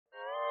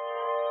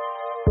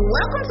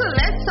Welcome to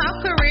Let's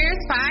Talk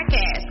Careers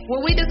podcast,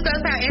 where we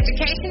discuss how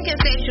education can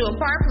set you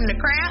apart from the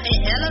crowd and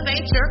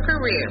elevate your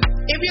career.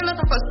 If you're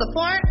looking for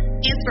support,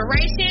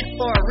 inspiration,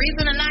 or a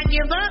reason to not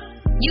give up,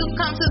 you've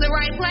come to the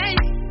right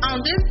place.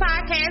 On this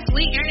podcast,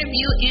 we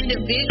interview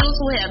individuals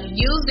who have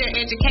used their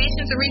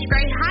education to reach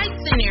great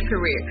heights in their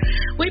career.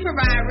 We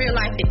provide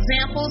real-life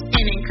examples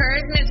and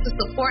encouragement to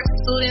support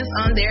students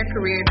on their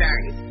career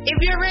journeys. If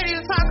you're ready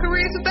to talk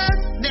careers with us,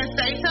 then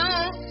stay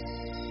tuned.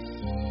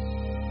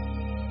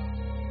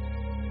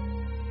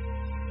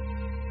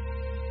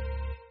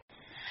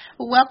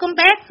 Welcome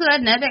back to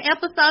another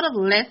episode of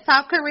Let's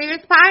Talk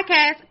Careers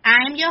podcast.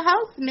 I am your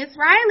host, Miss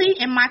Riley,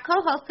 and my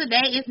co-host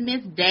today is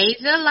Miss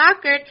Deja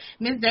Lockhart.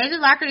 Miss Deja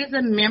Lockhart is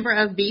a member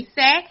of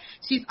BSAC.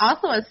 She's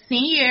also a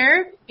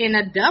senior in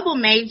a double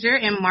major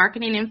in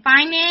marketing and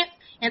finance.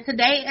 And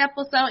today's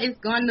episode is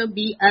going to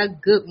be a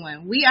good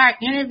one. We are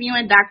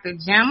interviewing Dr.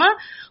 Juma,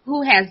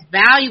 who has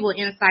valuable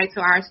insight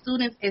to our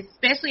students,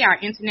 especially our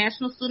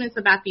international students,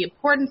 about the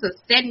importance of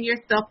setting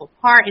yourself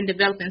apart and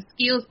developing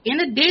skills in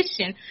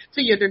addition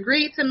to your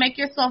degree to make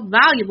yourself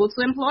valuable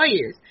to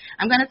employers.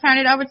 I'm going to turn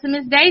it over to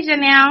Ms. Deja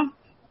now.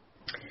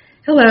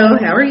 Hello,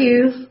 how are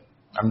you?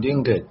 I'm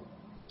doing good.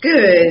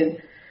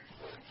 Good.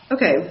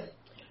 Okay,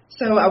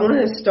 so I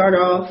want to start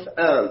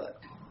off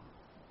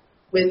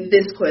with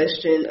this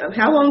question.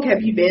 How long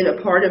have you been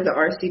a part of the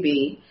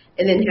RCB,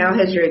 and then how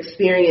has your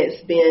experience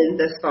been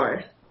thus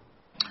far?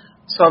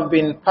 So I've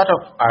been part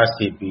of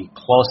RCB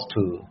close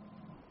to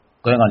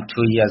going on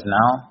 2 years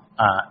now,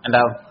 and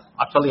I've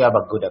actually have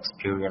a good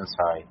experience.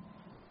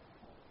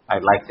 I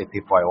like the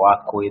people I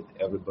work with.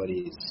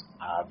 Everybody is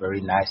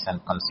very nice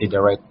and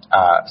considerate.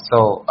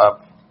 So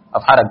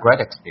I've had a great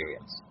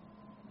experience.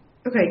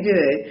 Okay,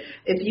 good.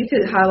 If you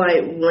could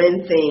highlight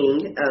one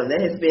thing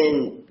that has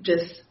been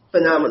just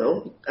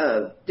phenomenal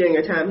during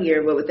your time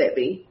here, what would that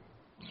be?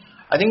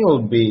 I think it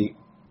would be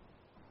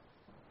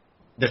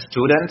the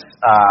students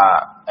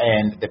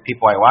and the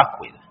people I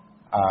work with.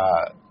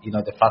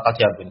 The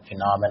faculty have been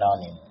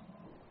phenomenal in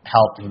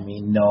helping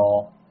me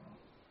know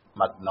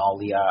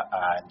Magnolia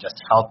and just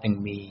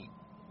helping me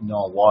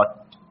know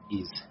what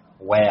is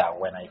where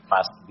when I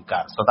first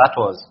began. So that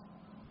was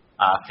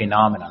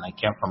phenomenal. I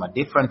came from a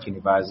different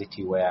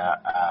university where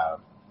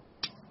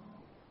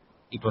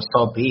it was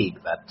so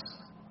big that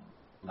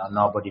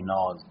nobody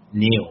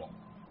knew.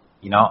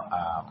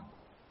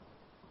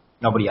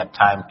 Nobody had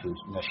time to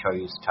show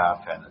you stuff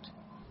and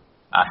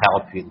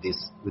help you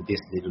with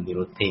these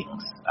little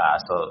things.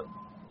 So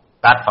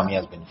that for me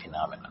has been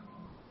phenomenal.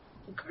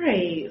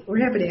 Great. We're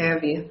happy to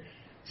have you.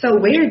 So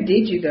where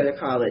did you go to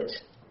college?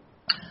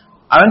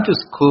 I went to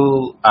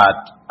school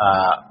at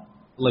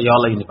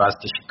Loyola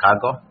University,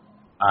 Chicago.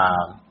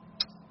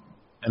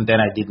 And then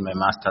I did my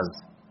master's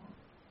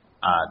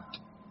at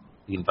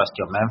the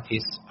University of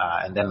Memphis,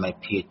 and then my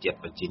PhD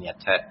at Virginia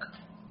Tech.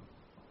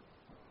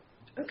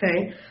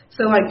 Okay.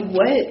 So,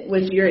 what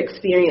was your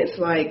experience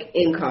like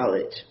in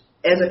college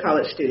as a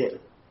college student?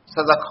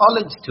 So, as a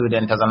college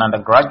student, as an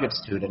undergraduate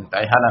student,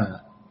 I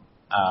had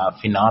a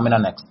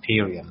phenomenal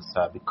experience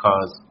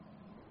because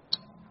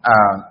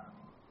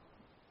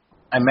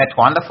I met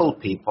wonderful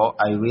people.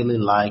 I really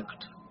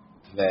liked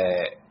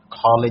the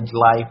college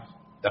life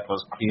that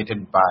was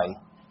created by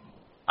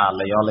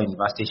Loyola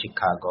University,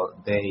 Chicago.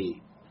 The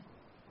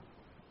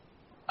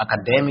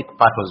academic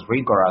part was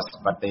rigorous,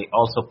 but they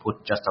also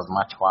put just as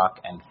much work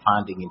and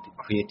funding into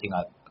creating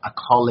a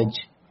college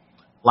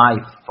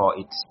life for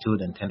its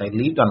students. And I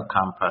lived on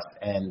campus,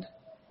 and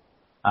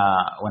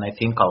when I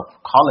think of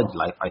college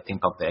life, I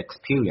think of the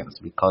experience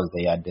because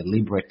they are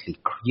deliberately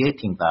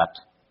creating that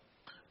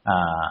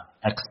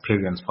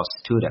experience for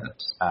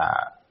students.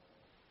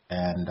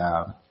 And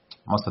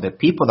most of the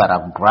people that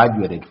have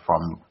graduated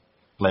from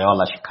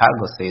Loyola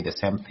Chicago say the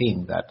same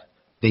thing, that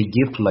they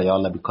give to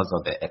Loyola because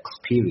of the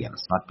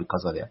experience, not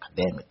because of the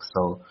academics.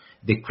 So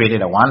they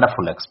created a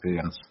wonderful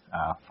experience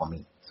for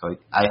me. So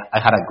I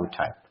had a good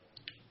time.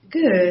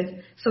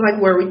 Good. So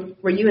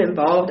were you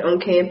involved on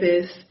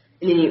campus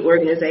in any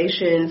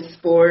organizations,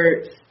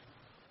 sports?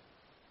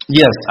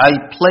 Yes, I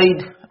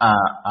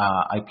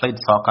played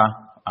soccer,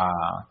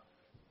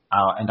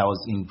 and I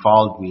was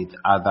involved with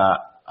other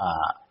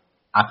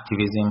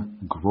activism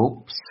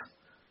groups,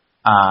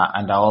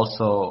 and I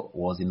also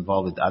was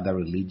involved with other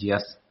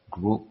religious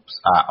groups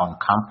on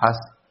campus.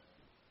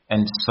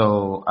 And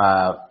so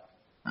I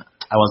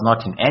was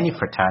not in any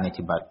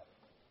fraternity, but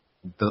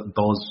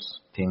those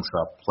things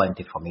were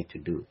plenty for me to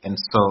do. And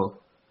so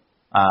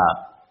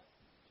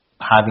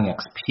having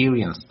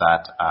experienced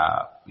that,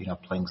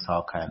 playing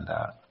soccer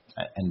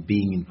and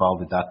being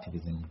involved with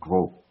activism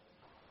group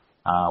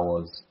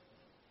was,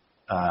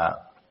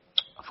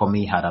 for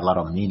me, had a lot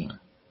of meaning.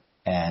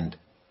 And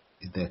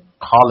the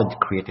college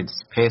created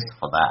space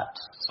for that,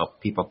 so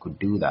people could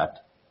do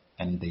that,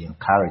 and they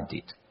encouraged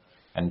it.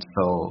 And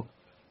so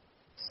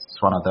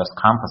it's one of those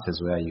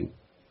campuses where you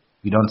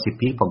don't see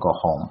people go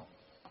home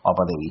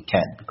over the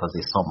weekend because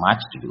there's so much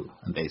to do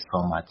and there's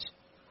so much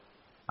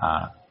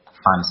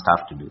fun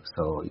stuff to do.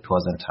 So it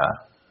wasn't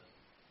a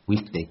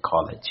weekday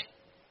college.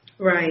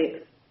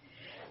 Right.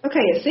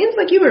 Okay, it seems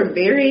like you were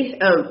very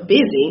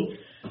busy.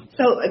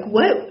 So, like,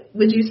 what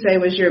would you say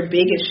was your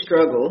biggest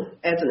struggle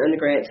as an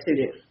undergrad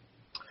student?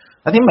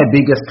 I think my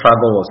biggest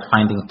struggle was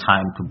finding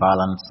time to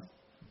balance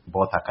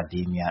both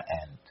academia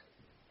and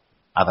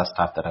other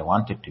stuff that I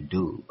wanted to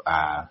do.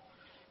 At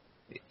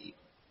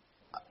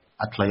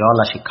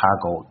Loyola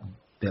Chicago,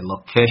 the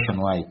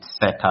location where it's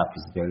set up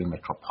is very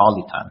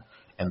metropolitan,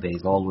 and there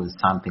is always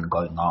something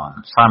going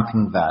on,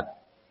 something that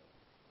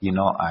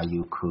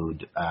you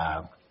could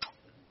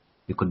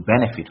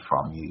benefit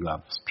from. You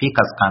have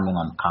speakers coming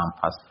on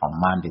campus from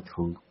Monday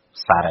through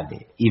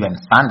Saturday, even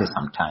Sunday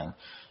sometime,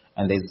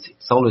 and it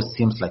always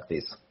seems like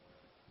there's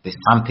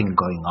something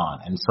going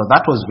on. And so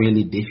that was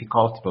really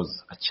difficult. It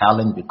was a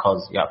challenge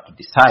because you have to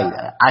decide.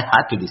 I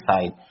had to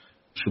decide,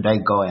 should I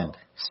go and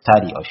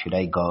study or should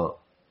I go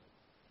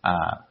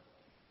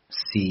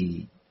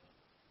see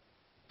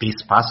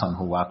this person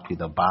who worked with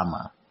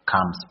Obama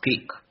come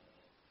speak?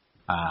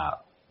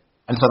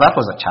 And so that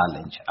was a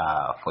challenge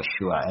for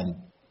sure. And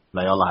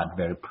Loyola had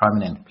very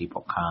prominent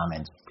people come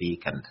and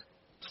speak and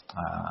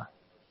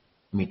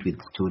meet with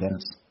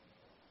students.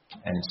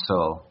 And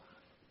so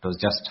it was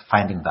just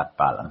finding that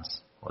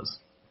balance was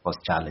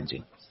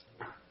challenging.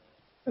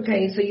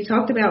 Okay, so you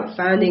talked about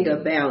finding a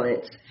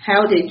balance.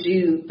 How did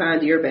you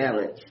find your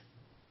balance?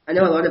 I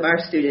know a lot of our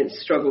students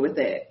struggle with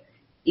that,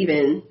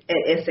 even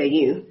at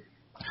SAU.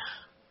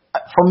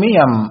 For me,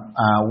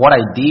 what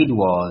I did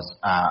was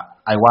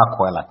I work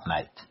well at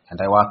night, and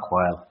I work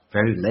well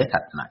very late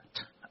at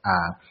night.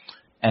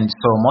 And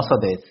so most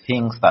of the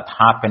things that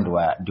happened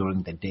were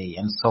during the day.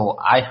 And so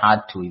I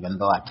had to, even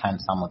though I attend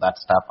some of that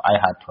stuff, I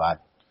had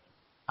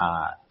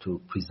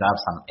to preserve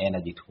some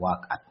energy to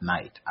work at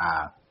night.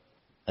 I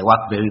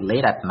work very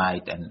late at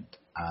night, and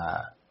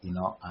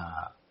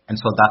and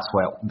so that's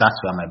where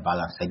my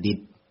balance. I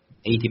did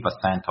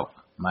 80% of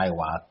my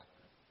work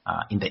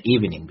in the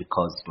evening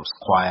because it was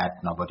quiet,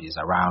 nobody's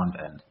around,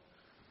 and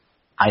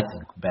I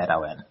think better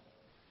when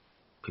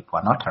people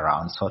are not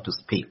around, so to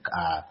speak.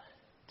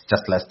 It's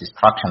just less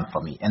distraction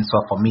for me, and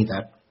so for me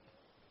that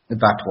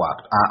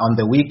worked. On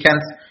the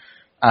weekends,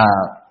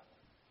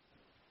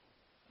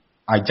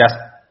 I just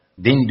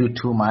didn't do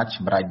too much,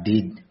 but I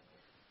did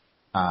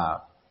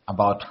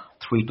about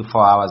 3 to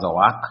 4 hours of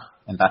work,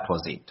 and that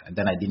was it. And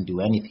then I didn't do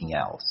anything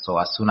else. So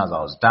as soon as I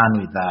was done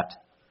with that,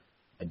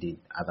 I did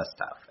other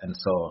stuff. And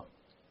so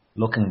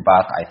looking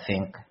back, I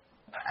think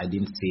I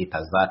didn't see it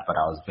as that, but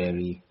I was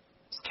very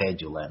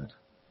scheduled and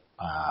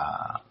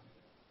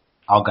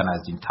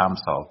organized in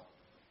terms of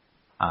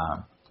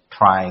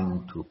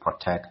trying to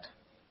protect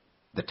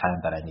the time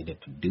that I needed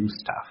to do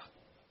stuff.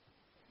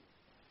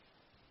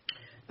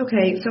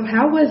 Okay, so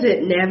how was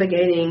it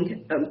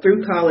navigating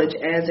through college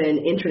as an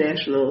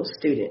international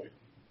student?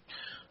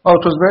 Oh,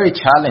 it was very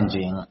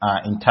challenging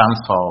in terms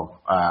of,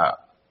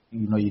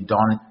 you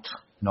don't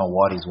know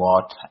what is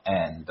what,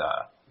 and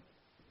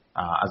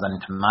as an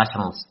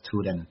international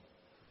student,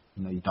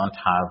 you don't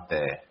have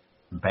the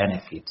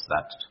benefits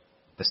that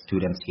the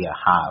students here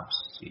have.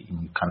 So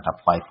you can't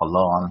apply for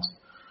loans,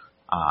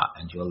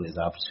 and you always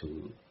have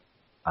to,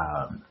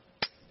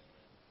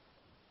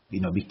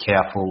 be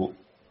careful,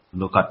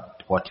 look at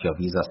what your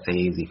visa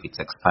says, if it's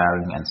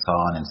expiring, and so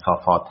on and so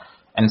forth.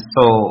 And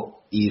so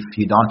if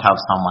you don't have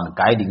someone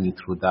guiding you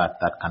through that,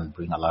 that can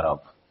bring a lot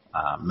of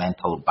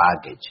mental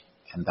baggage,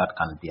 and that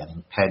can be an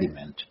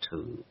impediment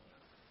to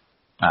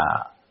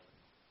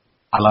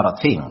a lot of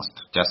things,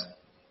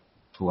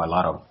 to a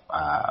lot of,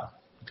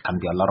 it can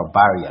be a lot of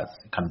barriers.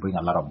 It can bring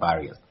a lot of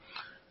barriers.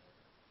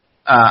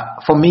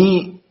 For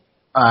me,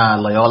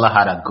 Loyola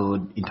had a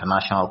good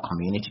international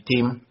community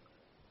team.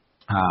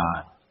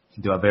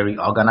 They were very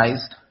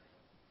organized.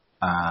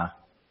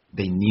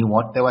 They knew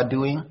what they were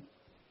doing,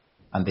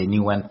 and they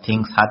knew when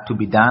things had to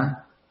be done.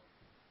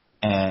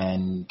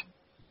 And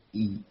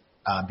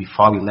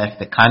before we left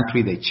the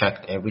country, they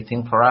checked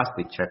everything for us.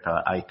 They checked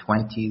our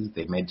I-20s.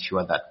 They made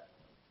sure that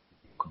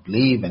you could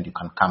leave and you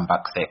can come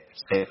back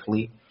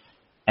safely.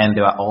 And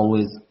they were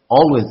always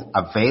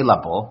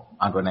available.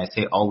 And when I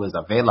say always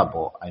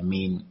available, I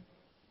mean,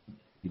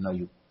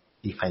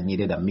 if I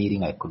needed a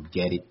meeting, I could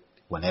get it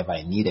whenever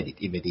I needed it,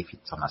 even if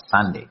it's on a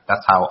Sunday.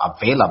 That's how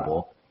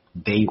available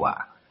they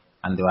were.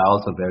 And they were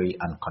also very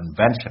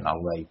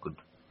unconventional, where you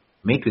could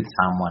meet with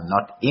someone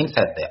not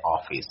inside the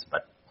office,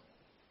 but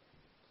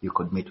you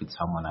could meet with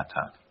someone at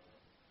a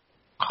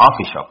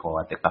coffee shop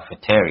or at the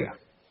cafeteria.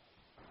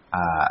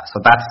 So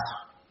that's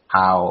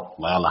how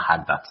Loyola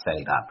had that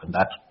set up, and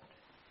that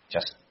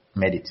just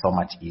made it so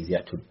much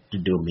easier to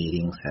do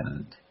meetings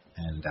and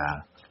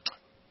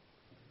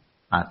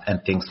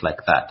things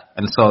like that.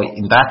 And so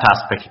in that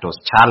aspect, it was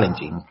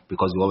challenging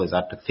because you always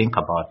had to think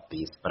about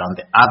this. But on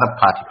the other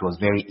part, it was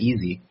very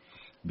easy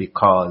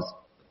because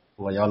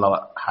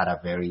Loyola had a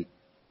very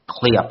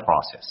clear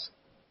process,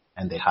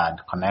 and they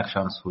had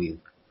connections with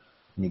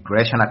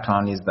immigration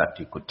attorneys that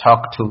you could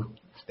talk to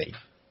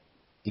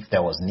if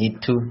there was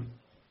need to.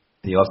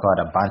 They also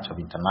had a bunch of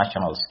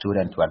international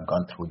students who had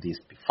gone through this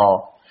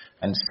before.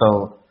 And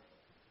so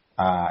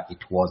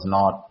it was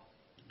not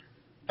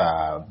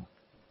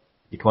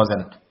it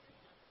wasn't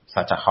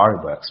such a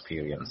horrible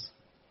experience.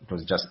 It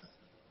was just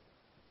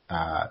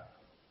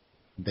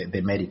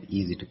they made it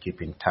easy to keep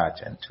in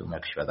touch and to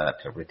make sure that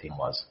everything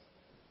was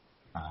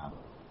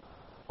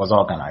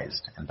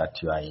organized and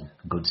that you are in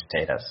good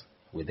status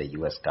with the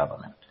U.S.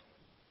 government.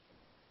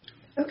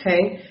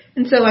 Okay.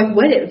 And so, like,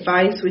 what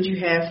advice would you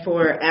have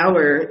for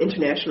our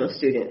international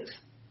students?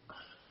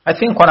 I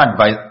think one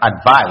advice,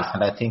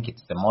 and I think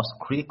it's the most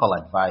critical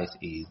advice,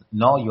 is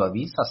know your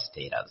visa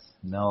status.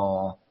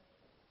 Know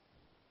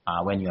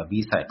when your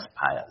visa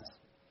expires.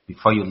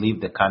 Before you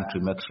leave the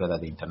country, make sure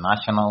that the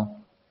international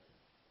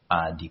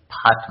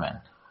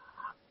department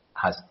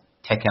has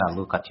taken a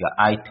look at your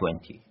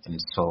I-20, and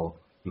so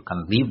you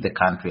can leave the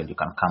country and you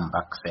can come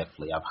back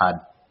safely. I've had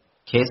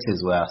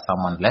cases where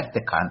someone left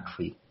the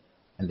country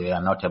and they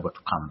are not able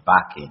to come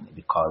back in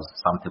because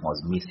something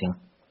was missing.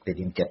 They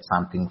didn't get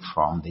something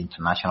from the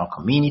international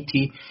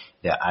community.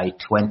 Their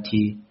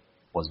I-20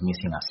 was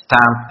missing a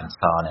stamp, and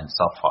so on and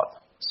so forth.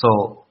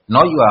 So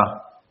know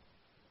your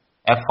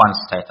F1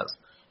 status.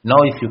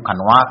 Know if you can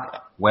work,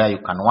 where you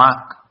can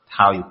work,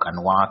 how you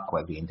can work,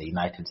 whether in the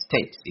United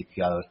States. If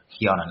you are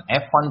here on an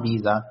F1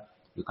 visa,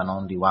 you can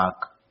only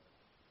work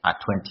at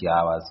 20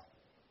 hours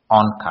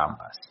on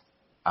campus.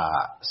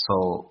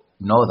 So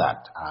know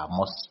that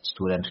most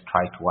students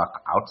try to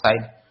work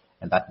outside,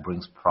 and that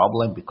brings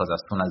problem because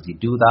as soon as you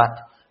do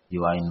that,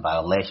 you are in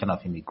violation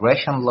of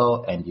immigration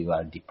law and you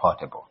are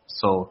deportable.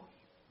 So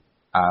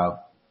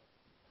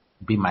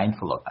be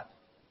mindful of that.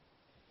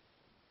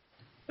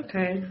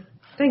 Okay,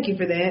 thank you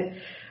for that.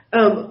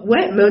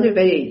 What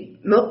motivated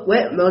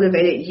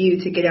you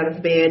to get out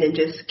of bed and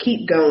just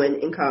keep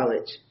going in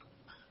college?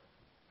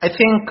 I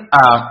think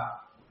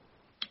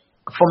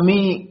for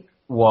me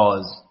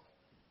was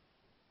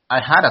I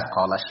had a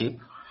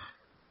scholarship,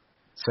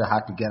 so I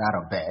had to get out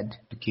of bed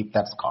to keep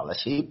that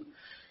scholarship.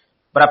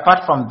 But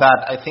apart from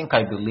that, I think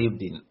I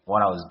believed in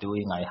what I was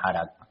doing. I had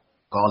a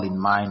goal in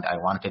mind. I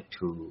wanted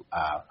to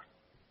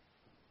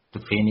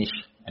finish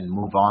and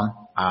move on.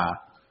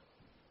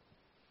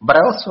 But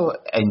I also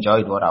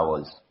enjoyed what I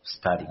was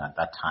studying at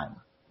that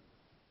time.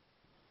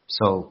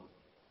 So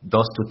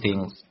those two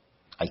things,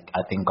 I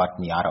think, got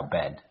me out of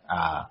bed.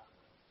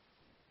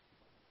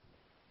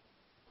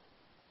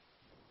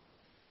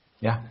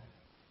 Yeah.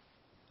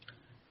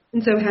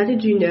 And so how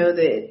did you know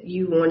that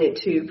you wanted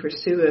to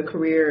pursue a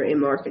career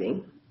in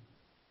marketing?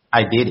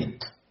 I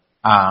didn't.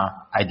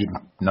 I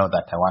didn't know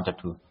that I wanted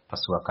to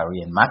pursue a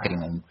career in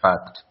marketing. In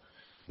fact,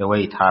 the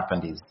way it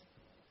happened is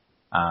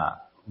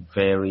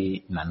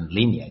very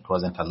non-linear. It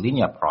wasn't a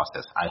linear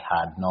process. I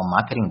had no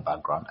marketing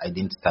background. I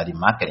didn't study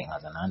marketing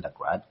as an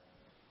undergrad.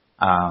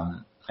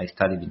 I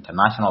studied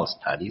international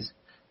studies.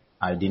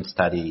 I didn't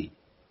study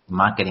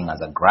marketing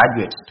as a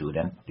graduate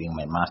student doing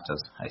my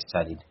master's. I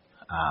studied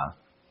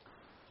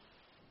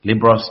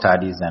liberal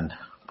studies and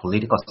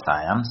political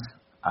science,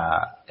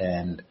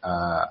 and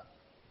I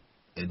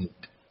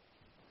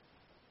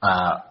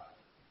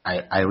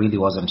really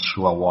wasn't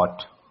sure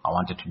what I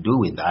wanted to do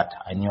with that.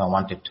 I knew I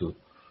wanted to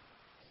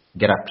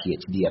get a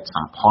PhD at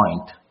some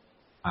point,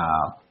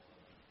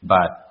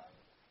 but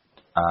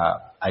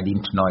I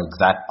didn't know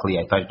exactly.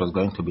 I thought it was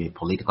going to be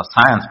political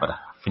science, but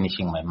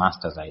finishing my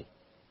master's, I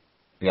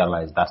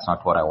realized that's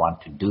not what I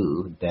want to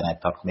do. Then I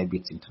thought maybe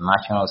it's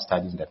international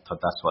studies. I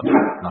thought that's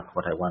not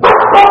what I want to do.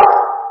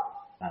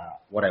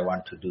 What I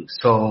want to do.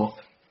 So,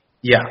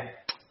 yeah.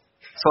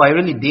 So I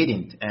really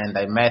didn't, and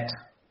I met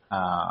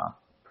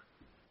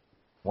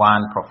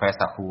one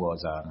professor who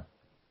was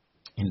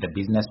in the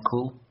business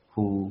school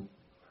who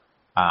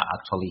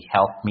actually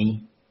helped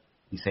me.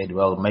 He said,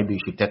 well, maybe you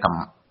should take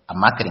a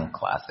marketing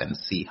class and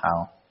see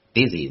how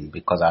this is,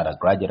 because I had a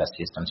graduate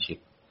assistantship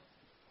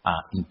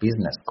in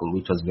business school,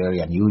 which was very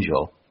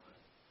unusual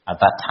at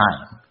that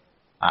time.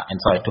 And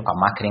so I took a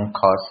marketing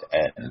course,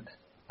 and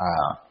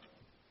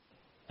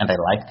I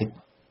liked it,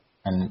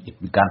 and it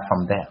began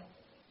from there.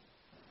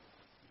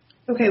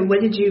 Okay,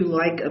 what did you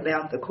like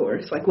about the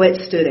course? Like,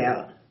 what stood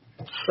out?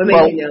 What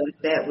made you know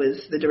that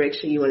was the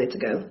direction you wanted to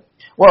go?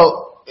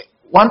 Well,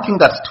 one thing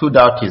that stood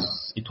out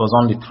is it was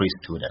only 3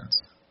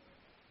 students.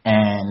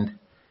 And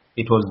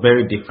it was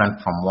very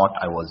different from what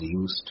I was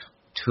used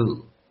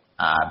to,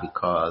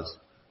 because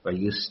we're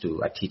used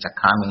to a teacher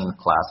coming in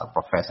class, a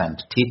professor,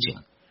 and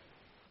teaching.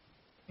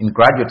 In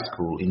graduate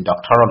school, in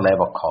doctoral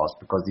level course,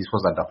 because this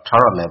was a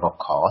doctoral level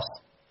course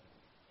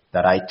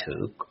that I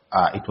took,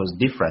 it was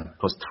different.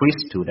 It was 3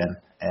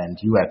 students, and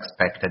you were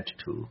expected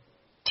to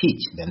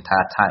teach the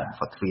entire time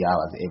for 3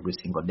 hours every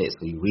single day.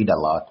 So you read a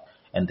lot,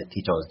 and the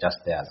teacher was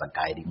just there as a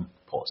guiding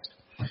post.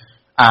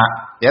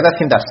 The other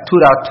thing that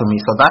stood out to me,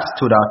 so that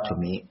stood out to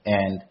me,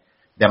 and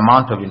the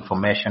amount of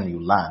information you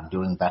learn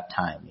during that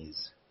time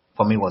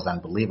for me, was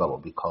unbelievable,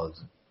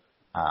 because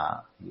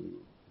I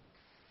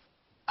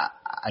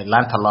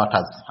learned a lot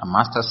as a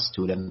master's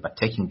student, but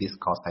taking this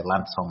course, I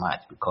learned so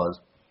much, because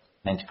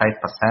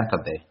 95%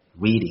 of the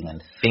reading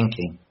and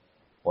thinking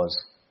I was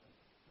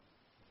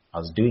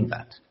doing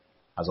that,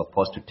 as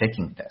opposed to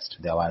taking tests.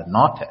 There were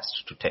no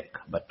tests to take,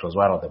 but it was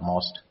one of the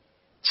most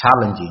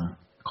challenging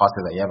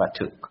courses I ever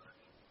took.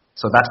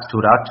 So that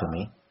stood out to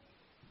me.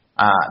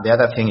 The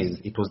other thing is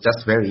it was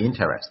just very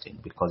interesting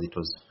because it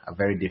was a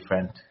very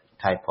different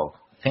type of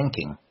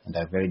thinking and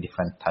a very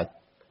different type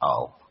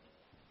of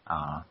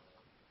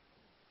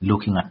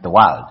looking at the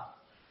world.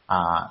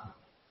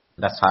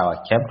 That's how I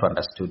came to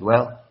understood,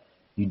 well,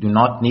 you do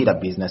not need a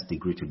business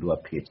degree to do a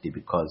PhD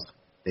because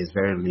there's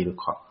very little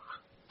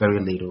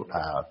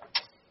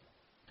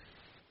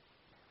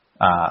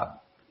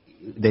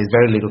there's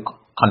very little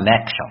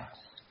connection,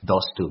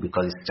 those two,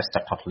 because it's just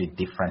a totally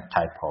different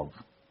type of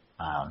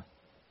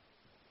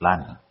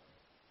learning.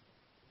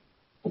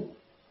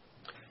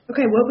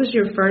 Okay, what was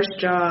your first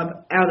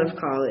job out of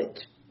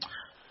college?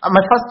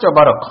 My first job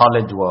out of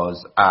college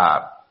was,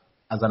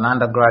 as an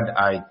undergrad,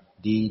 I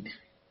did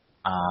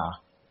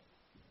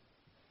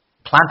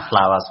plant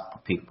flowers for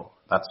people.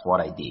 That's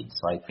what I did.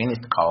 So I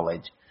finished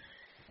college,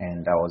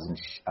 and I was in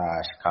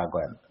Chicago,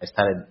 and I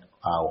started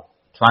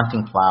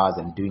planting flowers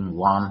and doing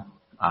lawn,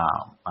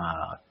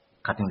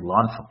 cutting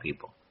lawn for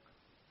people,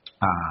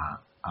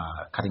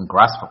 cutting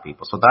grass for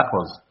people. So that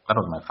was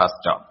my first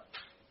job.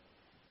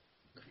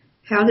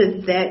 How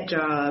did that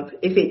job,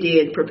 if it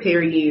did,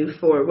 prepare you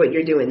for what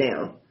you're doing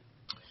now?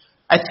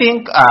 I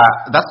think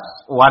that's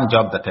one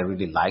job that I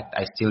really liked.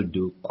 I still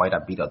do quite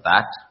a bit of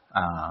that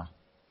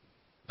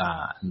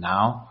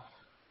now.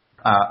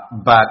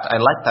 But I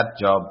liked that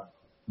job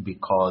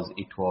because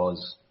it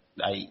was,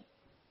 I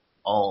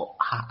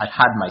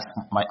had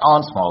my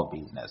own small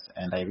business,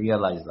 and I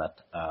realized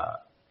that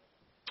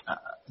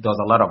there was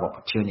a lot of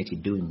opportunity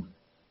doing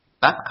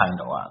that kind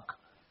of work.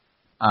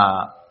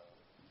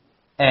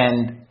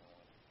 And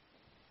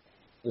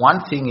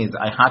one thing is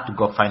I had to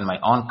go find my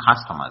own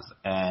customers,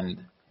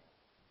 and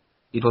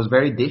it was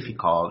very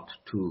difficult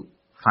to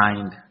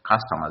find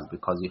customers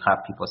because you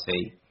have people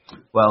say,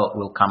 well,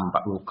 we'll come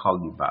back, we'll call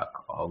you back,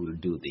 or we'll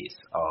do this,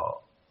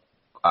 or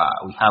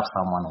we have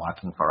someone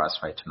working for us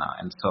right now.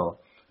 And so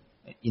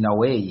in a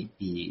way,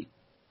 it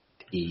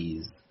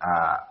is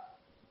a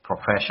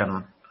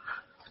profession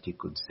that you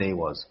could say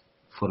was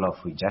full of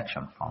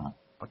rejection from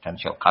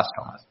potential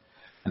customers.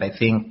 And I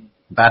think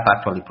that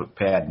actually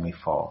prepared me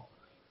for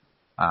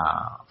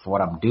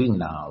what I'm doing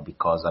now,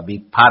 because a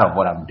big part of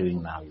what I'm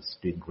doing now is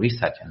doing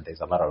research, and there's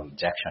a lot of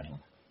rejection in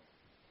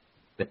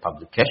the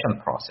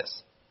publication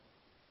process.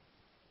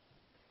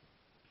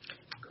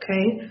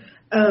 Okay.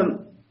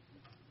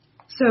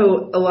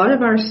 So a lot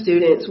of our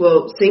students,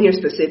 well, seniors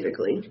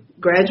specifically,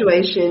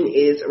 graduation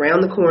is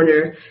around the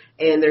corner,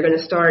 and they're going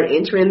to start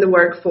entering the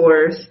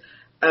workforce.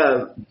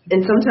 And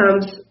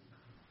sometimes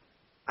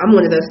I'm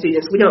one of those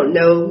students, we don't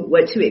know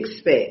what to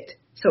expect.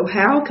 So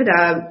how could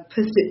I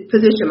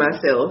position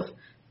myself?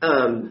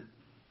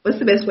 What's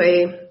the best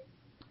way?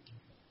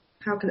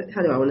 How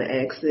do I want to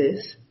ask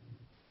this?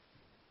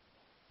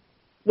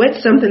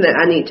 What's something that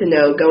I need to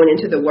know going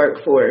into the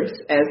workforce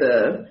as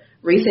a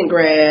recent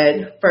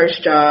grad,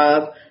 first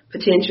job,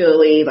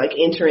 potentially like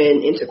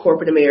entering into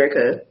corporate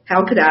America?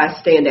 How could I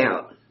stand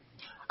out?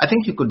 I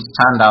think you could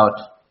stand out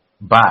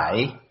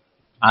by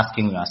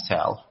asking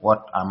yourself,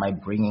 what am I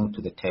bringing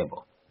to the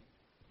table?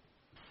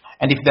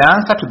 And if the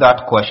answer to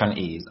that question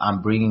is,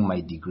 I'm bringing my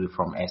degree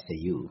from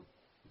SAU,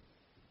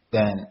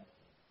 then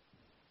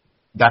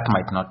that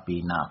might not be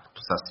enough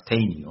to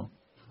sustain you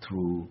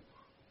through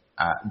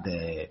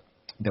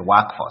the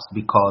workforce,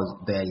 because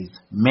there is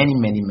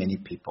many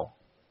people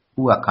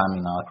who are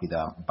coming out with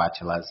a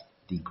bachelor's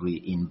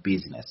degree in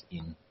business,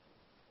 in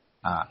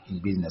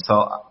business.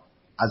 So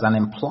as an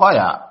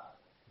employer,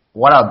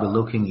 what I'll be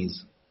looking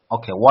is,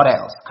 okay, what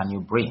else can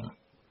you bring?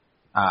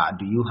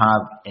 Do you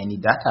have any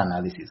data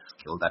analysis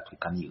skill that we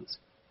can use?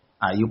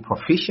 Are you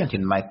proficient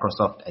in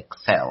Microsoft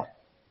Excel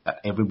that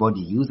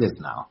everybody uses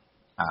now?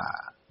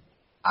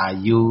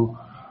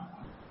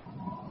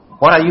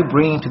 What are you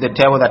bringing to the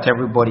table that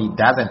everybody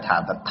doesn't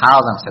have? The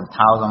thousands and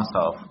thousands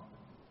of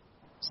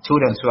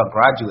students who are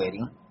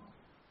graduating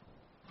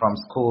from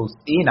schools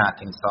in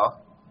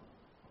Arkansas,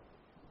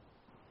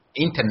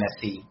 in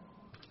Tennessee,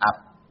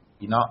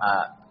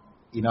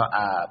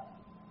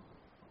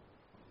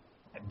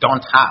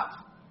 don't have.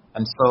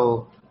 And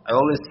so I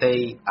always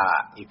say,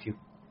 if you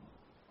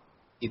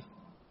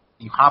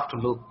have to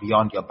look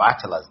beyond your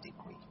bachelor's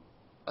degree.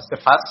 That's the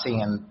first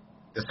thing, and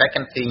the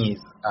second thing is,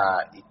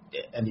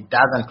 it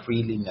doesn't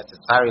really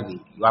necessarily.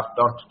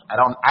 I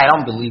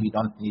don't believe you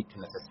don't need to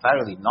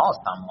necessarily know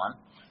someone,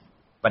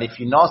 but if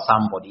you know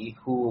somebody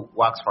who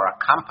works for a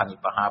company,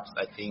 perhaps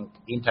I think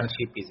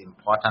internship is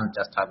important.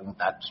 Just having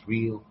that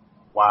real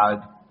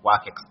world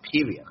work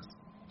experience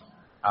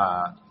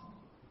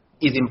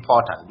is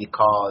important,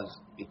 because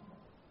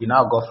you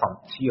now go from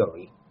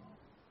theory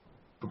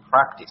to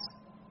practice,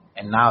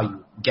 and now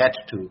you get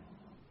to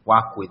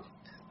work with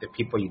the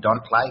people you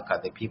don't like or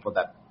the people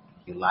that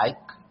you like,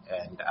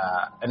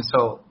 and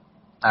so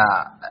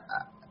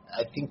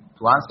I think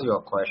to answer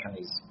your question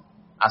is,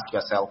 ask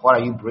yourself, what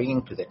are you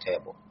bringing to the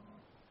table?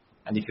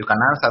 And if you can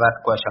answer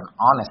that question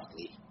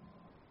honestly,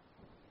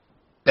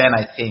 then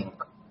I think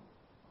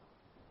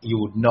you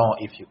would know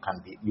if you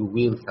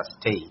will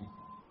sustain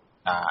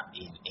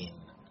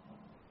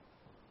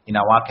in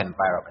a work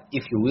environment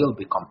if you will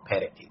be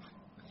competitive.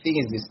 The thing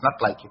is, it's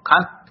not like you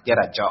can't get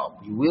a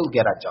job. You will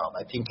get a job.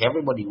 I think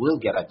everybody will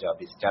get a job.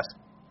 It's just,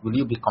 will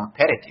you be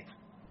competitive?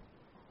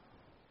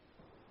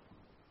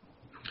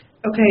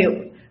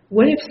 Okay,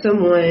 what if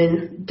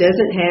someone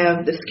doesn't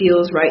have the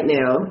skills right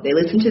now? They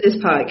listen to this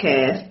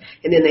podcast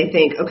and then they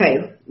think, okay,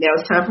 now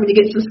it's time for me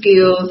to get some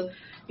skills.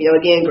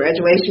 Again,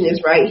 graduation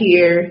is right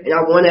here and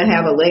I want to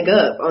have a leg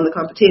up on the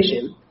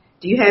competition.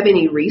 Do you have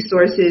any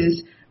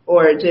resources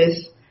or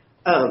just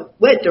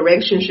what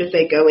direction should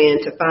they go in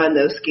to find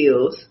those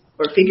skills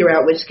or figure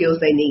out which skills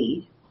they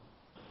need?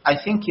 I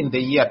think in the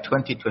year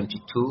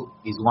 2022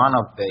 is one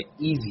of the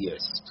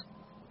easiest.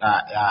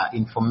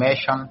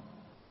 Information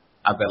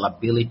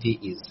availability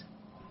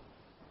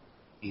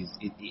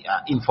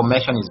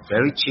information is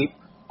very cheap,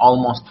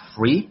 almost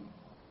free.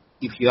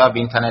 If you have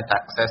internet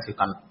access, you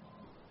can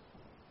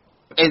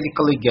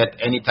basically get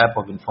any type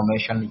of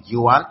information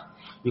you want.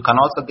 You can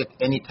also get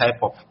any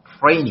type of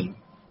training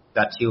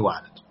that you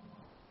want.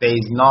 There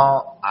is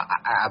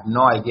I have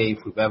no idea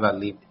if we've ever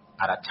lived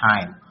at a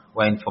time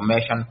where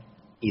information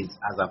is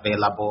as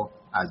available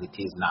as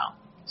it is now.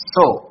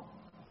 So,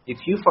 if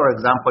you, for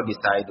example,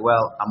 decide,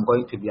 well, I'm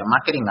going to be a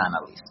marketing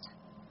analyst,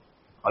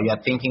 or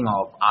you're thinking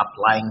of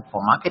applying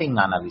for marketing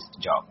analyst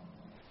job,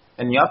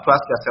 then you have to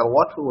ask yourself,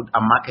 what would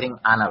a marketing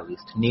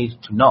analyst need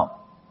to know?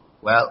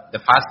 Well, the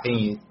first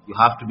thing is you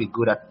have to be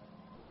good at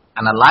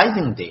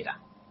analyzing data.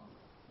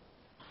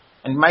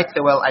 And you might say,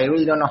 well, I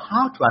really don't know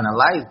how to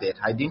analyze data.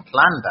 I didn't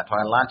learn that, or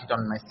I learned it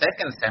on my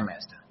second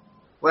semester.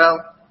 Well,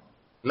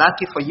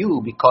 lucky for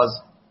you,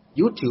 because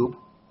YouTube,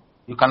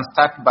 you can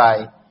start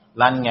by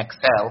learning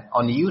Excel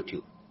on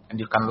YouTube. And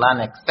you can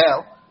learn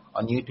Excel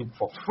on YouTube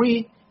for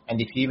free.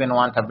 And if you even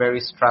want a very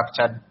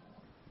structured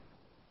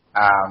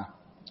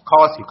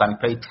course, you can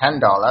pay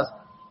 $10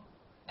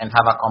 and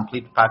have a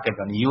complete package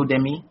on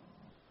Udemy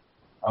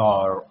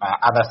or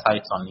other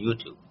sites on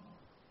YouTube.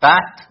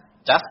 That,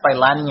 just by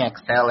learning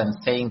Excel and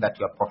saying that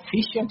you're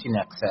proficient in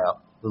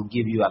Excel, will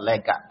give you a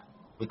leg up.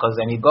 Because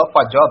when you go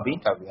for a job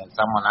interview and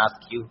someone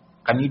asks you,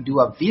 can you do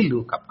a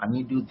VLOOKUP? Can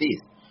you do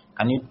this?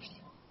 Can you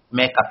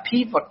make a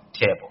pivot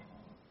table?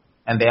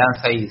 And the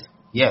answer is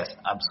yes,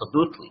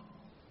 absolutely.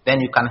 Then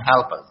you can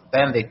help us.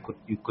 Then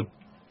you could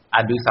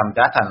do some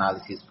data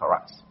analysis for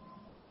us.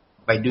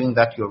 By doing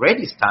that, you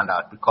already stand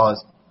out,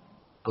 because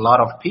a lot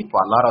of people,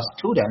 a lot of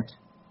students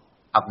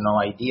have no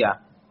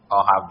idea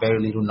or have very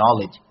little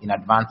knowledge in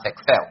advanced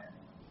Excel.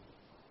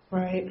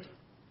 Right.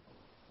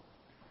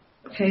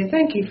 Okay,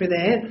 thank you for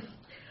that.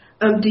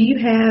 Do you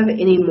have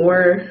any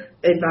more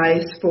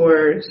advice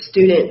for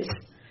students,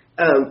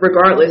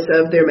 regardless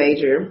of their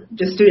major,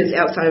 just students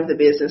outside of the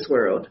business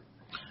world,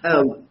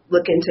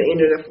 looking to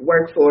enter the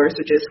workforce,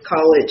 or just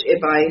college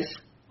advice?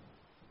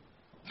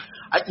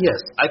 Yes,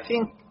 I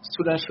think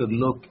students should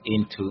look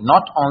into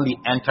not only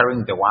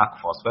entering the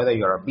workforce, whether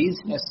you're a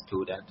business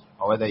student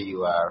or whether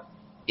you are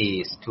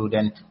a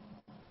student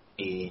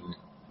in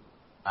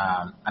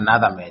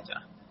another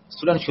major.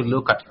 Students should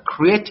look at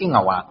creating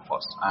a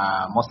workforce.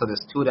 Most of the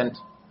students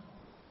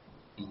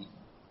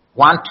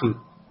want to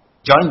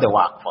join the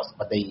workforce,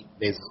 but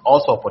there's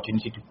also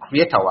opportunity to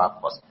create a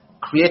workforce,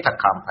 create a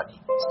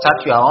company,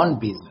 start your own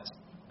business.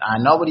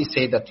 Nobody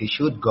said that you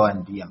should go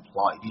and be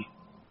employed.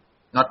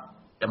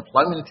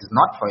 Employment is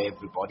not for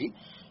everybody,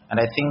 and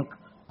I think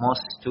most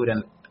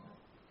students,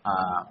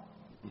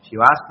 if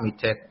you ask me,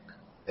 take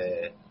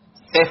the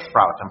safe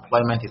route.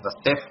 Employment is a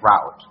safe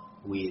route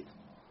with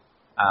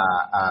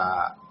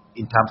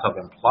in terms of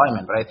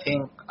employment, but I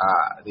think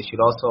they should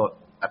also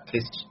at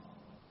least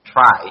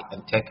try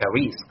and take a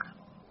risk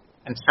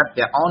and start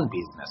their own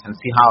business and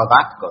see how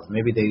that goes.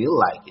 Maybe they will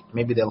like it.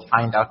 Maybe they'll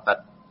find out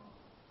that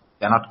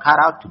they're not cut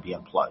out to be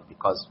employed,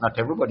 because not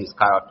everybody is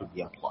cut out to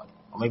be employed.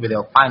 Or maybe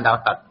they'll find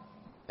out that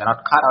they're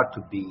not cut out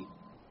to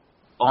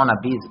own a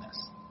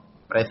business.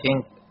 But I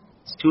think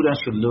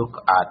students should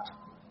look at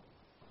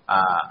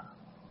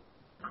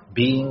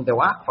being the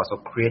workforce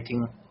or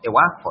creating a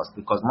workforce,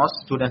 because most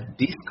students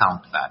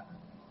discount that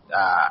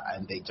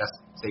and they just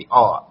say,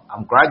 oh,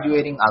 I'm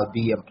graduating, I'll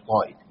be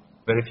employed.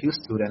 Very few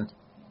students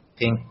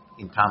think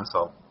in terms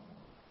of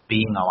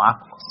being a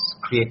workforce,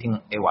 creating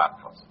a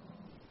workforce.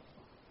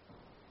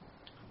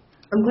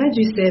 I'm glad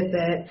you said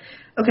that.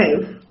 Okay,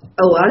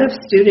 a lot of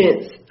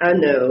students I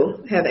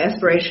know have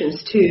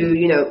aspirations to,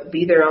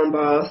 be their own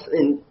boss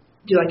and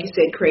do, like you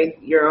said, create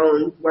your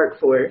own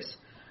workforce.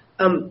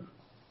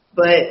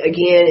 But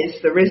again,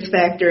 it's the risk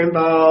factor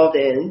involved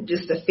and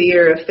just the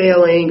fear of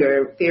failing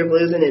or fear of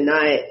losing and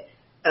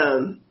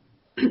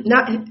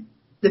not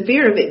the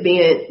fear of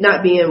it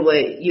not being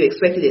what you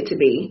expected it to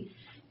be.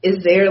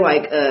 Is there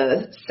like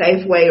a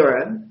safe way or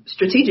a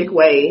strategic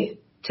way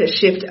to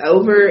shift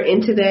over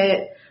into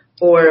that?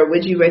 Or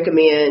would you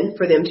recommend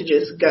for them to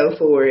just go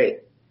for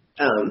it,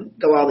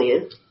 go all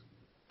in?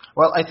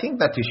 Well, I think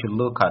that you should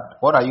look at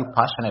what are you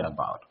passionate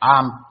about.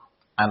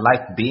 I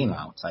like being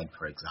outside,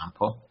 for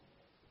example,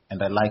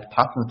 and I like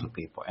talking to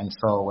people. And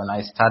so when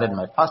I started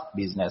my first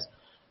business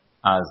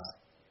as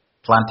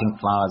planting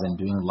flowers and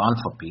doing lawn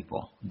for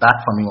people.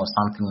 That for me was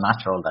something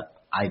natural that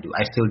I do.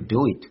 I still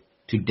do it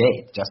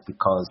today, just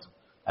because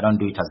I don't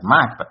do it as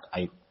much, but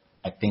I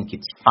think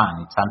it's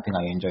fun. It's something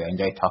I enjoy. I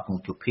enjoy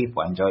talking to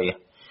people. I enjoy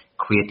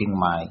creating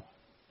my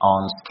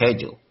own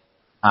schedule.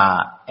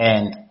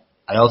 And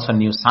I also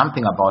knew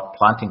something about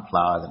planting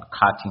flowers and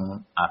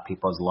cutting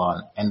people's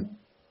lawn. And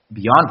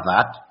beyond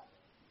that,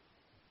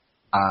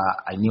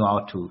 I knew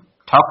how to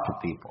talk to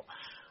people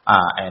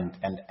and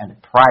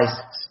price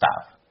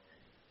stuff.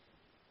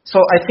 So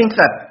I think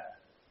that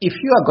if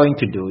you are going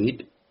to do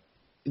it,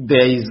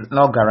 there is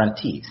no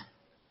guarantees.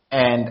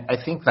 And I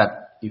think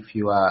that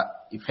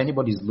if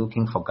anybody is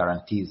looking for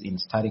guarantees in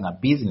starting a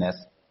business,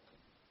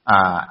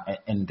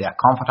 and they are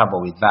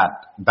comfortable with that,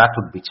 that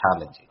would be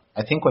challenging.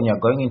 I think when you're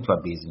going into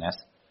a business,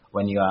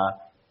 when you are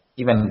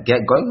even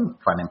going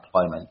for an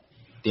employment,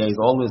 there is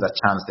always a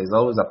chance, there's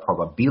always a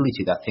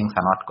probability that things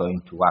are not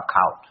going to work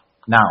out.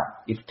 Now,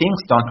 if things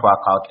don't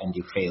work out and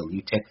you fail,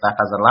 you take that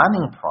as a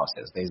learning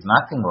process. There's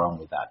nothing wrong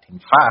with that. In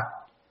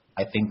fact,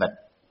 I think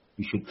that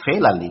you should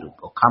fail a little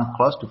or come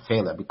close to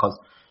failure, because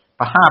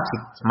perhaps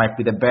it might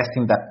be the best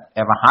thing that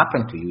ever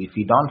happened to you. If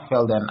you don't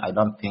fail, then I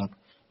don't think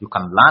you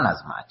can learn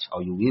as much,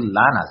 or you will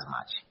learn as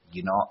much,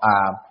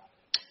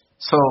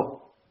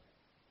 So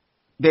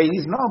there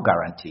is no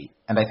guarantee.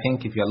 And I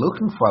think if you're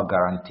looking for a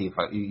guarantee, if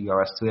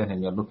you're a student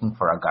and you're looking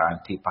for a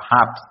guarantee,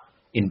 perhaps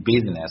in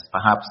business,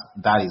 perhaps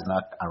that is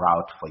not a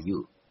route for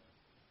you.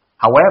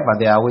 However,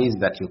 there are ways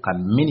that you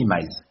can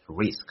minimize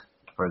risk.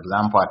 For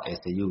example, at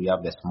SAU, we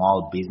have the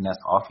small business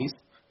office.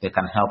 They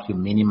can help you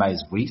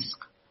minimize risk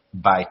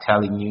by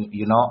telling you,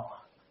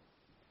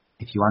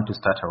 if you want to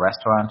start a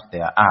restaurant,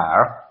 there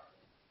are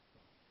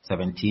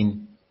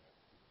 17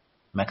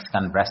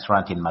 Mexican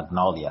restaurants in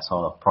Magnolia,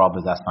 so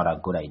probably that's not a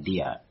good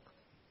idea.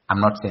 I'm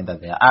not saying that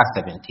there are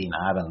 17.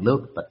 I haven't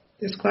looked, but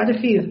there's quite a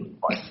few.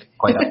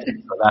 Quite a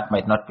few. So that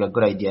might not be a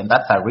good idea. And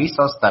that's a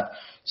resource that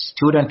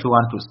students who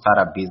want to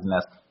start a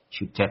business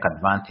should take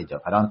advantage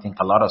of. I don't think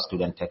a lot of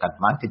students take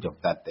advantage of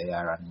that. They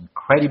are an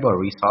incredible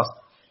resource,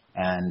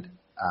 and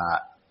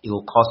it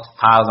will cost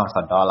thousands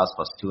of dollars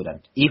for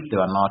students if they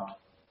are not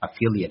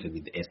affiliated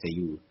with the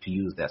SAU to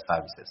use their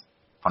services.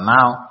 For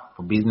now,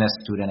 for business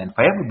students and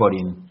for everybody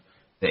in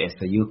the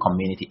SAU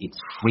community, it's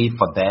free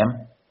for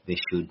them. They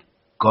should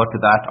go to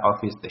that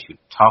office. They should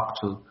talk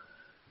to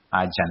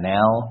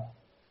Janelle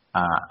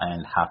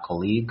and her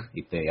colleague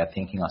if they are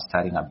thinking of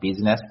starting a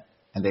business,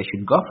 and they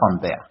should go from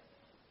there.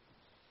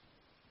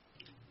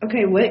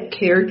 Okay, what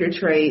character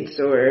traits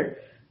or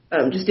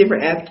just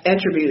different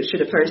attributes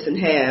should a person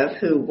have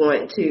who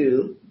wants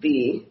to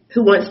be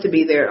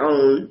their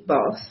own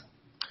boss?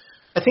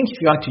 I think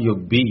if you want to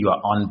be your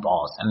own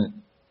boss,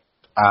 and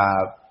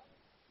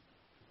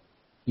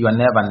you are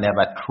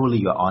never truly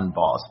your own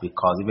boss,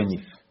 because even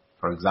if,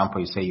 for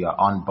example, you say you're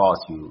your own boss,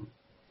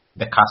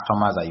 the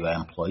customers are your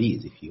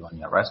employees if you own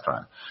your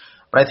restaurant.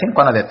 But I think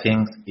one of the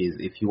things is,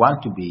 if you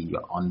want to be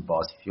your own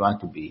boss, if you want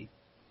to be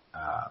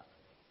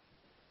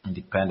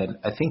independent,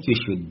 I think you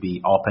should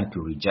be open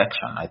to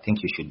rejection. I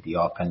think you should be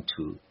open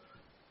to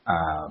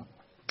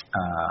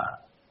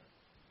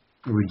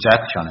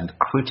rejection and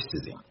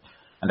criticism.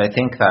 And I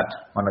think that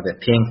one of the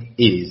things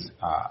is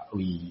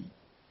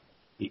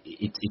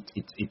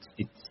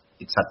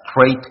it's a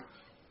trait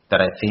that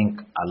I think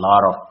a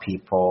lot of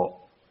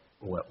people,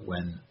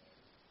 when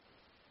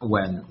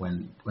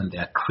they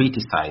are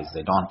criticized,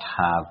 they don't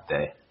have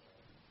they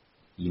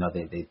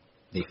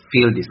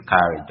feel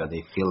discouraged, or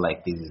they feel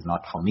like this is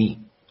not for me.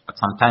 But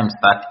sometimes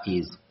that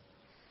is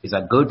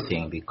a good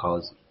thing,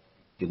 because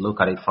you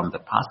look at it from the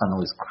person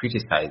who is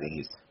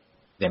criticizing,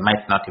 they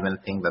might not even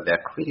think that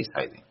they're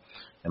criticizing.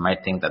 They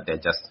might think that they're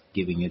just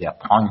giving you their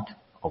point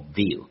of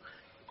view.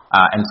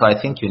 And so I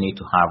think you need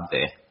to have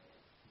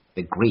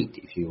the grit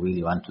if you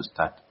really want to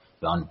start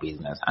your own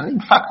business. And in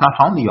fact, not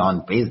only your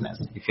own business,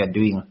 if you're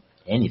doing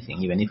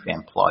anything, even if you're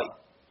employed.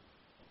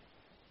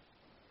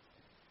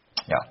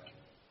 Yeah.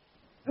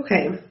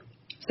 Okay.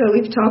 So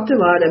we've talked a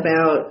lot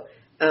about,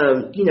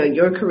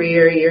 your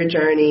career, your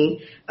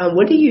journey.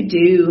 What do you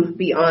do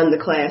beyond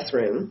the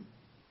classroom?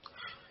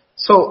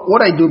 So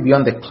what I do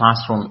beyond the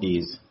classroom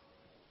is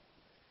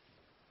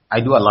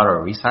I do a lot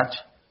of research,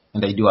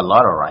 and I do a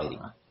lot of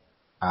writing.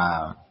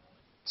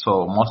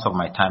 So most of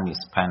my time is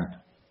spent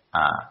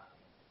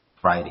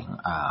writing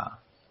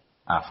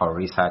for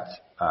research.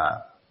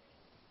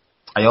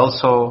 I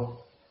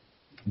also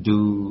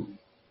do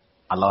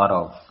a lot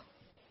of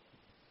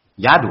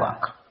yard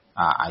work.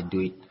 I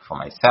do it for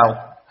myself.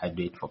 I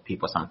do it for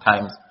people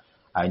sometimes.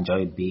 I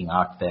enjoy being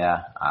out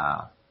there.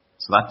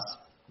 So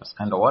that's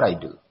kind of what I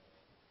do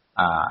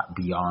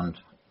beyond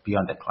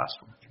the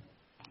classroom.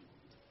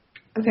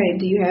 Okay.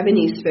 Do you have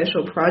any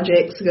special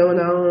projects going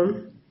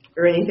on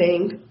or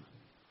anything?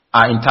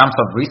 In terms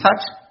of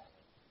research?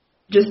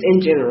 Just in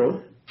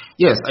general.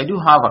 Yes, I do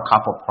have a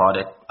couple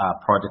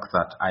projects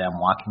that I am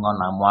working on.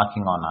 I'm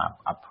working on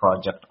a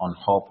project on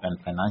hope and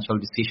financial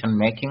decision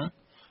making.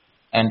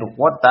 And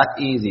what that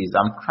is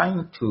I'm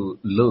trying to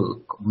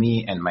look,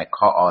 me and my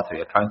co-author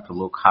are trying to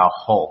look how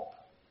hope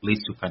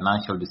leads to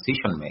financial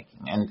decision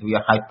making. And we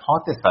are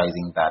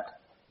hypothesizing that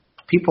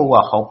people who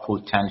are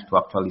hopeful tend to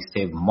actually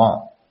save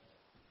more.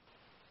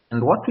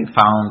 And what we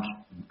found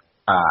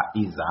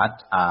is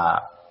that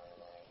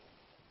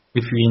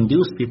if you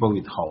induce people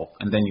with hope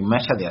and then you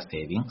measure their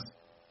savings,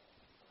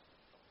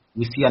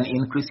 we see an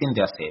increase in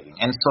their saving.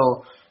 And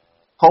so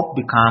hope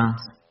becomes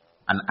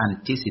an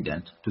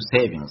antecedent to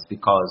savings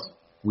because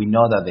we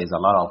know that there's a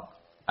lot of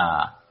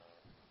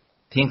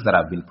things that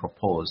have been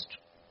proposed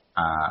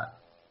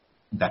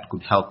that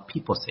could help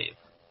people save.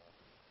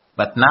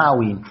 But now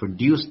we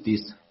introduce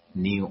this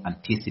new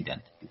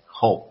antecedent,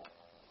 hope,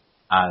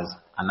 as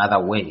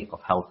another way of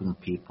helping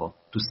people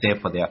to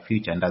save for their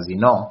future. And as you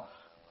know,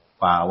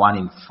 1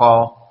 in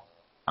 4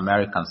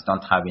 Americans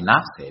don't have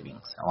enough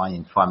savings. 1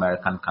 in 4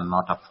 Americans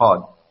cannot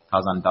afford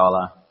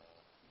 $1,000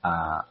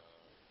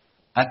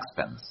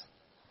 expense.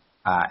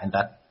 And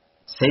that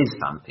says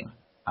something.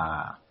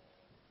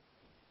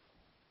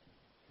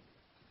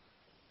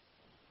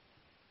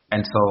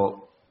 And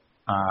so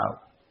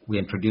we're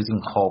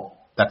introducing hope.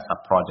 That's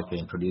a project. We're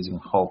introducing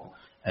hope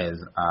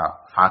as a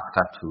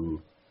factor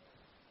to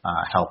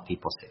help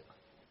people save.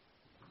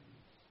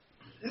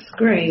 That's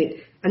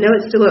great. I know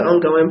it's still an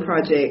ongoing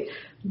project,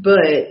 but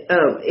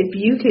if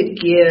you could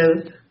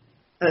give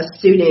a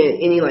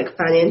student any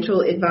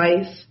financial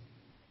advice,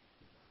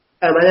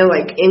 I know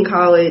in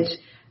college,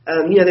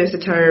 there's a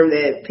term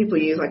that people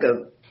use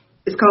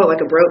it's called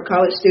a broke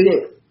college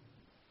student.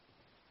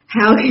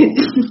 How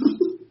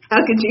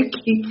could you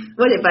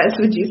what advice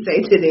would you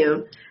say to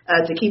them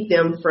to keep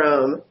them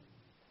from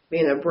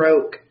being a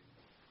broke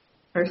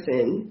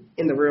person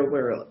in the real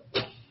world?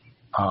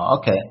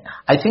 Okay.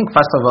 I think,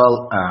 first of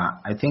all,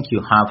 I think you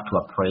have to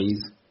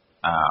appraise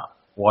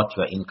what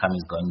your income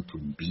is going to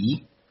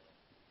be.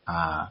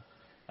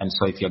 And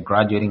so if you're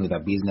graduating with a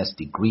business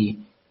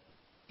degree,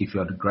 if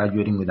you're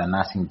graduating with a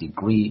nursing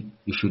degree,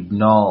 you should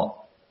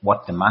know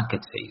what the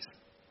market says.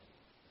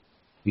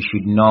 You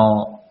should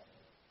know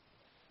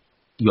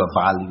your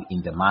value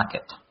in the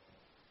market.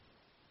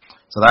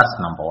 So that's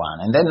number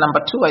one. And then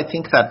number two, I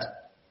think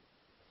that,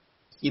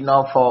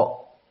 for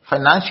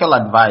financial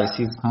advice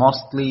is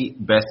mostly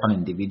based on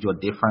individual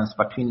difference,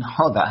 but we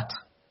know that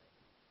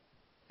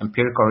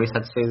empirical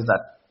research says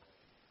that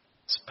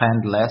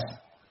spend less,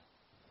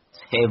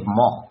 save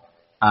more.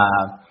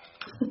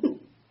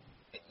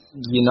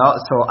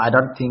 So I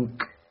don't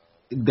think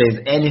there's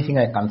anything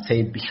I can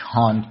say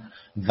beyond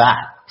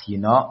that,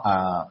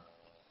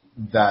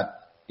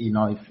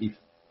 if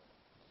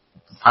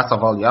first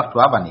of all, you have to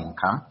have an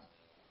income,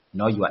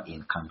 know your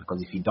income,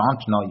 because if you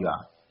don't know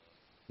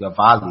your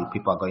value,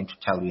 people are going to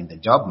tell you in the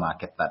job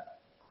market that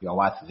you're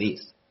worth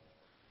this.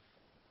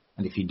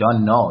 And if you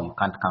don't know, you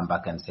can't come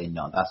back and say,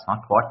 no, that's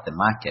not what the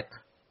market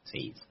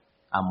says.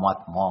 I'm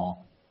worth more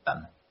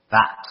than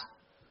that.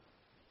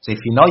 So if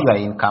you know your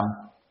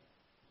income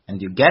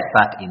and you get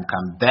that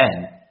income,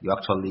 then you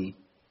actually,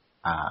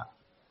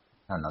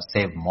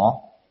 save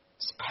more,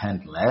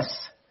 spend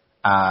less.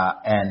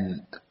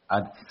 And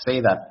I'd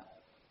say that,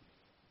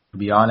 to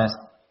be honest,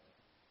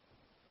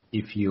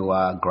 if you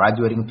are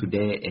graduating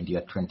today and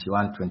you're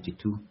 21,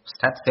 22,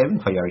 start saving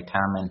for your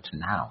retirement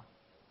now.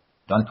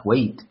 Don't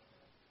wait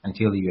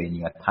until you're in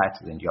your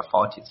 30s and your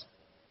 40s.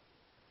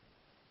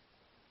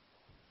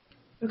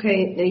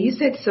 Okay, now you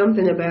said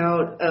something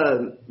about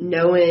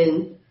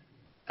knowing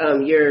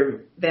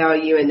your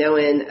value and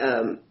knowing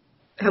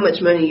how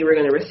much money you were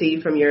going to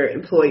receive from your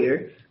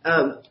employer.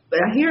 But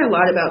I hear a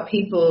lot about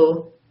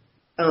people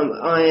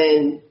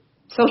on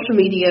social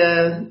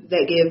media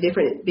that give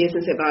different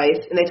business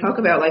advice, and they talk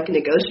about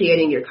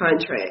negotiating your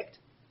contract.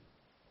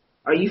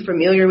 Are you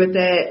familiar with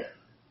that?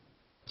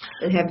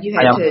 And have you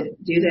had to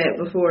do that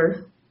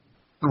before?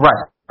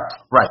 Right.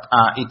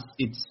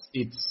 It's.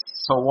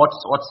 So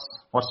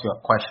what's your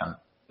question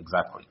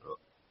exactly?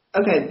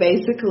 Okay,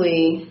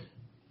 basically,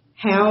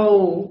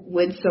 how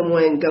would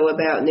someone go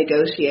about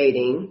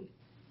negotiating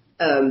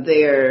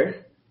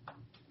their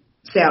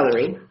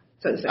salary,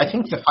 so to say? I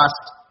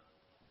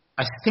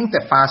think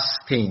the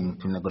first thing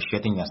to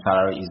negotiating your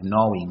salary is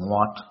knowing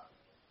what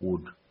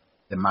would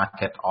the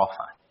market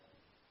offer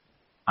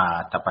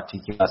at a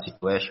particular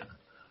situation,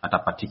 at a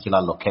particular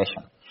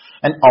location,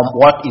 and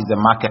what is the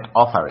market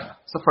offering.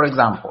 So, for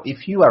example,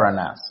 if you are a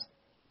nurse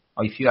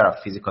or if you are a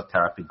physical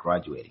therapy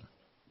graduating,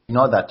 you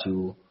know that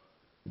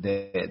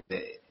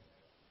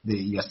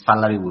your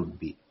salary will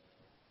be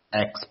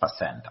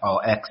X%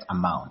 or X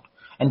amount.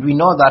 And we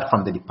know that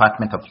from the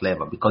Department of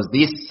Labor because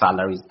these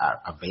salaries are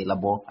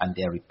available and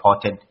they're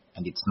reported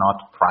and it's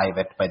not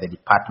private by the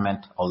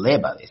Department of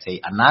Labor. They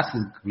say a nurse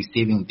is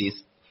receiving this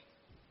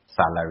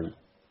salary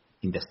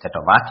in the state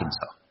of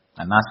Arkansas.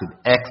 A nurse with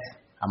X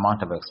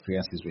amount of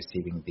experience is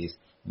receiving this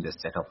in the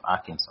state of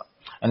Arkansas.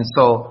 And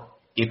so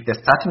if the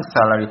starting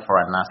salary for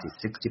a nurse is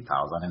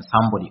 $60,000 and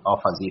somebody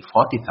offers you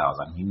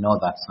 $40,000, you know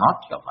that's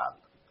not your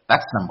value.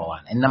 That's number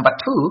one. And number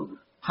two,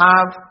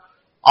 have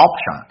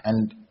option.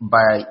 And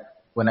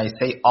when I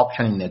say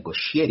option in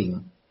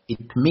negotiating,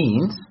 it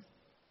means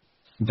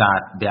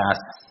that there are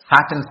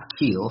certain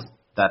skills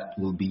that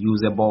will be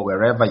usable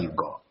wherever you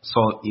go.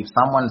 So if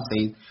someone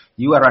says,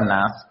 you are a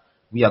nurse,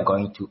 we are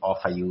going to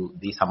offer you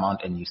this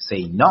amount, and you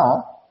say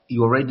no,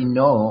 you already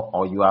know,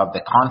 or you have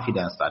the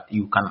confidence that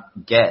you can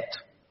get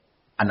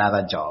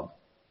another job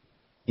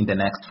in the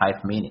next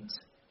 5 minutes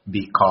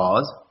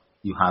because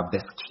you have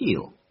the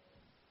skill.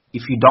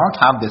 If you don't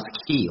have the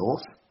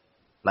skills,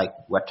 like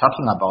we're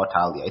talking about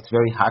earlier, it's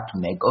very hard to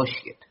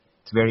negotiate.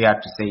 It's very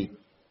hard to say,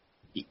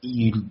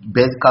 you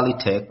basically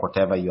take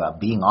whatever you are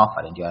being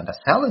offered and you're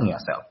underselling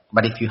yourself.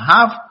 But if you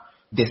have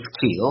the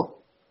skill,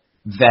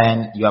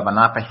 then you have an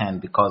upper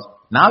hand because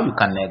now you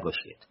can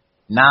negotiate.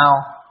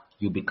 Now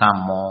you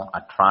become more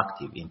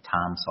attractive in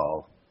terms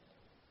of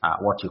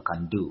what you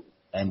can do,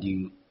 and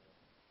you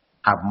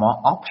have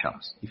more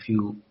options. If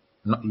you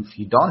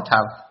don't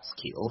have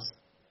skills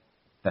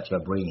that you're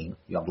bringing,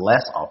 you have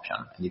less option.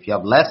 And if you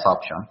have less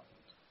option,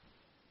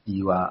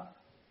 your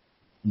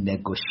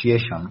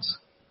negotiations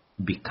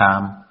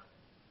become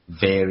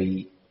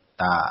very,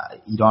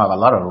 you don't have a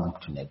lot of room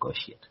to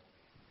negotiate.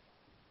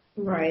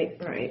 Right.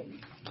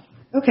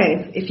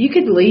 Okay, if you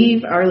could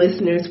leave our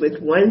listeners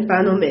with one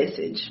final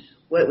message,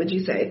 what would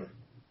you say?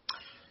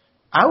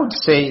 I would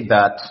say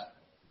that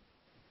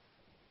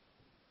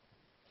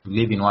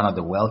we live in one of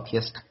the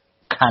wealthiest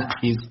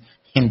countries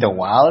in the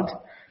world,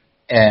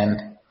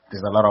 and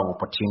there's a lot of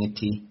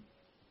opportunity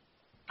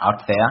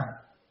out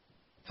there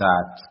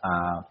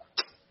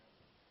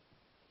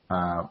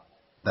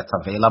that's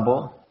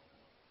available.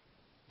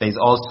 There's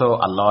also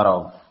a lot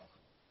of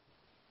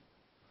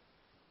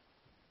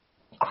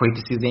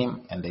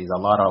criticism, and there's a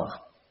lot of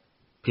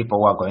people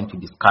who are going to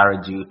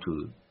discourage you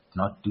to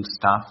not do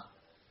stuff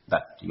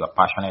that you are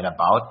passionate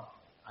about.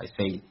 I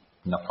say,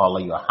 follow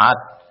your heart,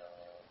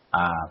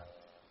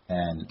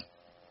 and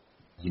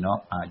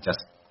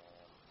just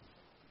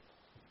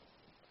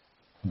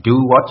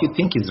do what you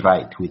think is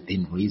right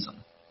within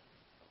reason.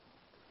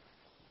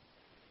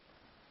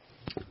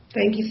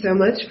 Thank you so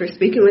much for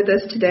speaking with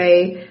us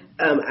today.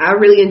 I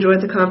really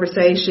enjoyed the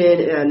conversation,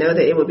 and I know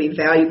that it will be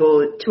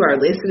valuable to our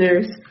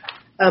listeners.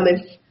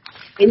 If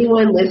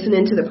anyone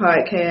listening to the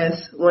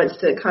podcast wants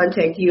to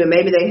contact you and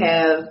maybe they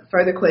have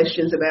further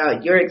questions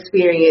about your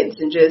experience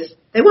and just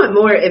they want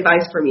more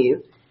advice from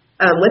you,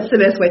 what's the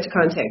best way to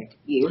contact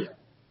you?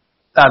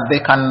 They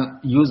can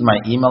use my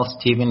email,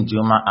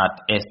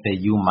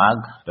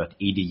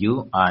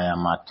 stevenjuma@saumag.edu. I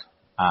am at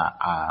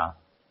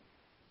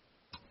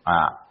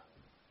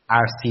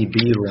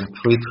RCB room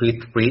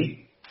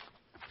 333,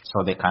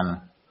 so they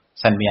can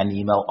send me an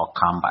email or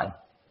come by,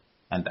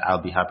 and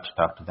I'll be happy to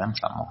talk to them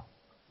some more.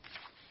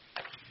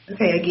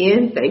 Okay,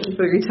 again, thank you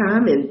for your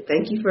time, and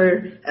thank you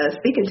for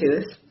speaking to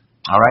us.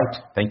 All right.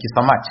 Thank you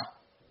so much.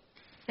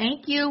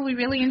 Thank you. We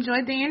really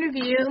enjoyed the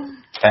interview.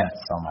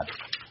 Thanks so much.